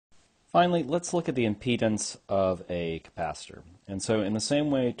Finally, let's look at the impedance of a capacitor. And so in the same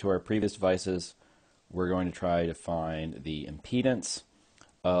way to our previous devices, we're going to try to find the impedance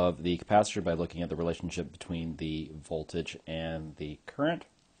of the capacitor by looking at the relationship between the voltage and the current.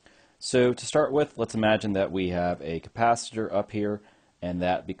 So to start with, let's imagine that we have a capacitor up here, and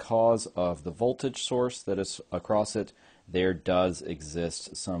that because of the voltage source that is across it, there does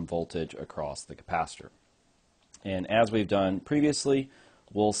exist some voltage across the capacitor. And as we've done previously,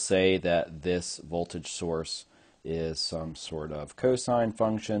 we'll say that this voltage source is some sort of cosine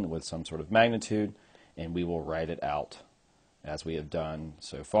function with some sort of magnitude, and we will write it out as we have done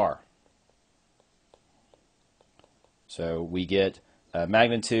so far. So we get a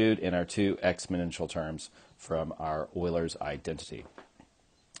magnitude in our two exponential terms from our Euler's identity.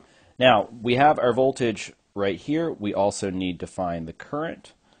 Now, we have our voltage right here. We also need to find the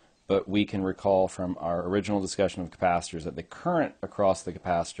current, but we can recall from our original discussion of capacitors that the current across the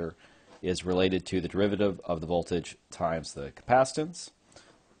capacitor is related to the derivative of the voltage times the capacitance.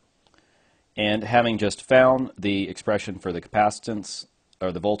 And having just found the expression for the capacitance,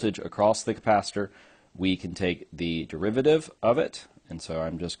 or the voltage across the capacitor, we can take the derivative of it. And so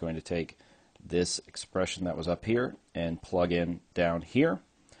I'm just going to take this expression that was up here and plug in down here.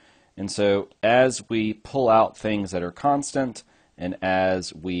 And so as we pull out things that are constant, and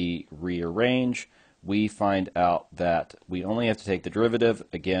as we rearrange, we find out that we only have to take the derivative,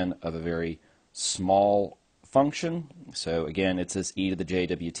 again, of a very small function. So again, it's this e to the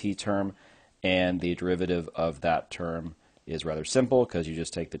jwt term, and the derivative of that term is rather simple because you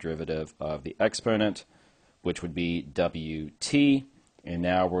just take the derivative of the exponent, which would be wt, and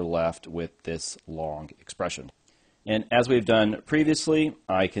now we're left with this long expression. And as we've done previously,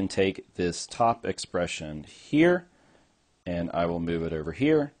 I can take this top expression here, and I will move it over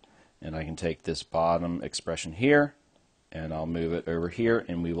here, and I can take this bottom expression here, and I'll move it over here,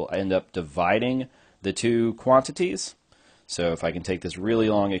 and we will end up dividing the two quantities. So if I can take this really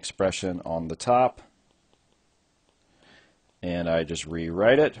long expression on the top, and I just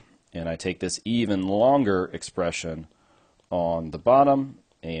rewrite it, and I take this even longer expression on the bottom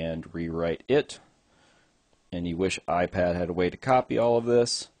and rewrite it, and you wish iPad had a way to copy all of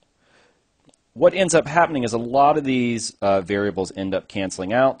this. What ends up happening is a lot of these variables end up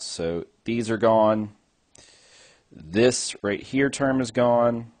canceling out. So these are gone. This right here term is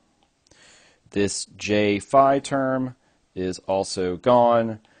gone. This j phi term is also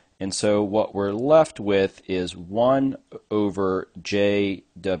gone. And so what we're left with is 1 over jwc.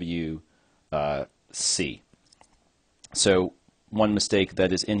 So one mistake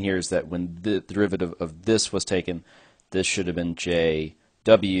that is in here is that when the derivative of this was taken, this should have been wj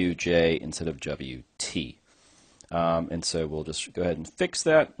instead of wt. And so we'll just go ahead and fix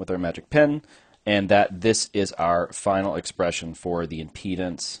that with our magic pen, and that this is our final expression for the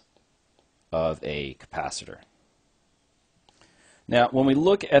impedance of a capacitor. Now, when we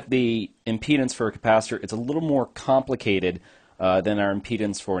look at the impedance for a capacitor, it's a little more complicated than our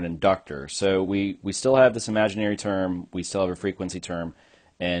impedance for an inductor. So we still have this imaginary term, we still have a frequency term,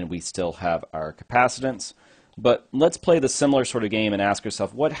 and we still have our capacitance. But let's play the similar sort of game and ask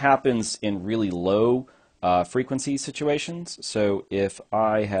ourselves, what happens in really low frequency situations? So if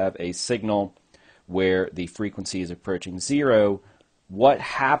I have a signal where the frequency is approaching 0, what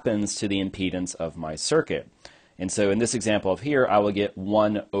happens to the impedance of my circuit? And so in this example of here, I will get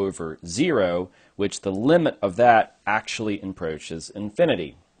 1 over 0, which the limit of that actually approaches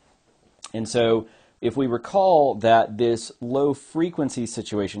infinity. And so if we recall that this low frequency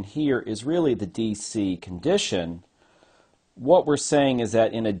situation here is really the DC condition, what we're saying is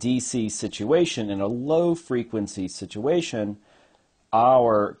that in a DC situation, in a low frequency situation,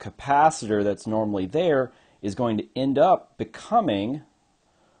 our capacitor that's normally there is going to end up becoming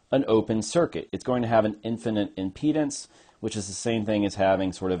an open circuit. It's going to have an infinite impedance, which is the same thing as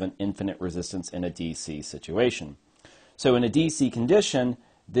having sort of an infinite resistance in a DC situation. So in a DC condition,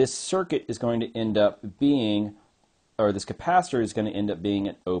 this circuit is going to end up being, or this capacitor is going to end up being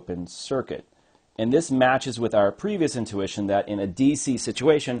an open circuit. And this matches with our previous intuition that in a DC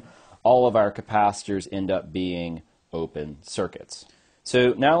situation, all of our capacitors end up being open circuits.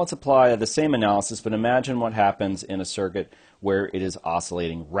 So now let's apply the same analysis, but imagine what happens in a circuit where it is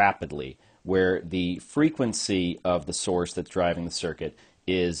oscillating rapidly, where the frequency of the source that's driving the circuit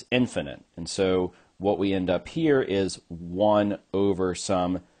is infinite. And so what we end up here is 1 over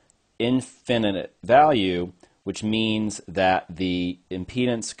some infinite value, which means that the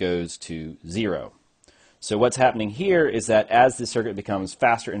impedance goes to 0. So what's happening here is that as the circuit becomes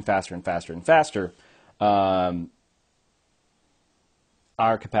faster and faster and faster and faster, our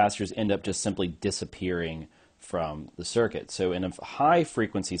capacitors end up just simply disappearing from the circuit. So in a high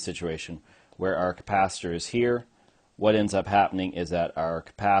frequency situation where our capacitor is here, what ends up happening is that our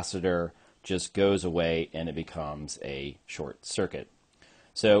capacitor just goes away and it becomes a short circuit.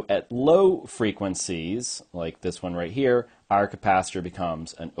 So at low frequencies, like this one right here, our capacitor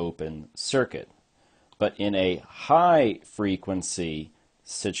becomes an open circuit. But in a high frequency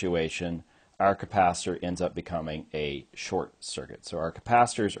situation, our capacitor ends up becoming a short circuit. So our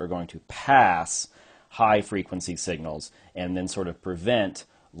capacitors are going to pass high frequency signals and then sort of prevent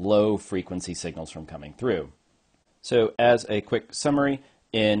low frequency signals from coming through. So as a quick summary,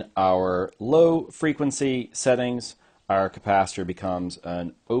 in our low frequency settings, our capacitor becomes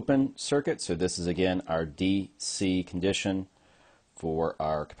an open circuit. So this is again our DC condition for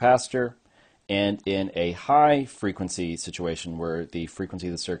our capacitor. And in a high frequency situation where the frequency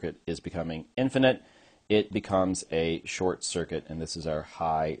of the circuit is becoming infinite, it becomes a short circuit, and this is our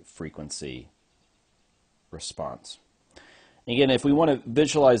high frequency response. Again, if we want to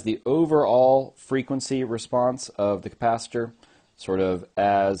visualize the overall frequency response of the capacitor, sort of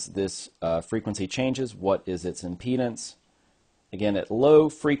as this frequency changes, what is its impedance? Again, at low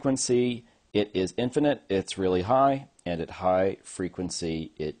frequency, it is infinite, it's really high, and at high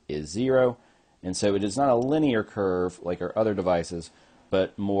frequency, it is 0. And so it is not a linear curve like our other devices,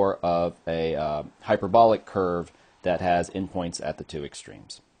 but more of a hyperbolic curve that has endpoints at the two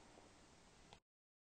extremes.